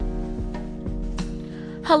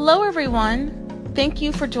Hello, everyone. Thank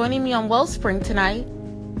you for joining me on Wellspring tonight.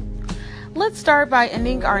 Let's start by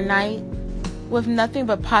ending our night with nothing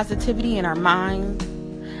but positivity in our mind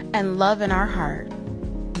and love in our heart.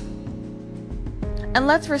 And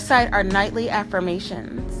let's recite our nightly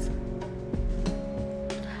affirmations.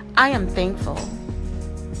 I am thankful.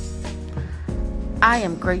 I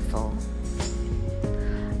am grateful.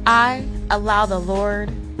 I allow the Lord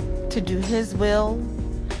to do His will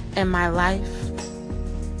in my life.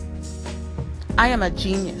 I am a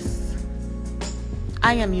genius.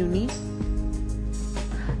 I am unique.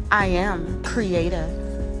 I am creative.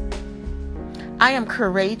 I am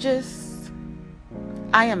courageous.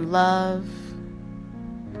 I am love.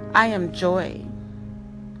 I am joy.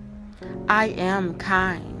 I am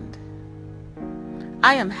kind.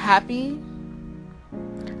 I am happy.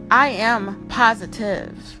 I am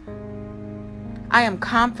positive. I am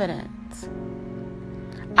confident.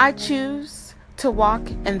 I choose to walk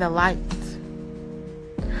in the light.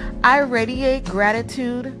 I radiate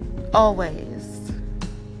gratitude always.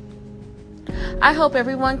 I hope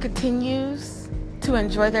everyone continues to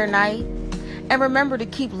enjoy their night and remember to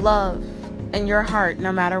keep love in your heart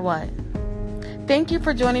no matter what. Thank you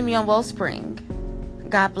for joining me on Wellspring.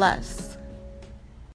 God bless.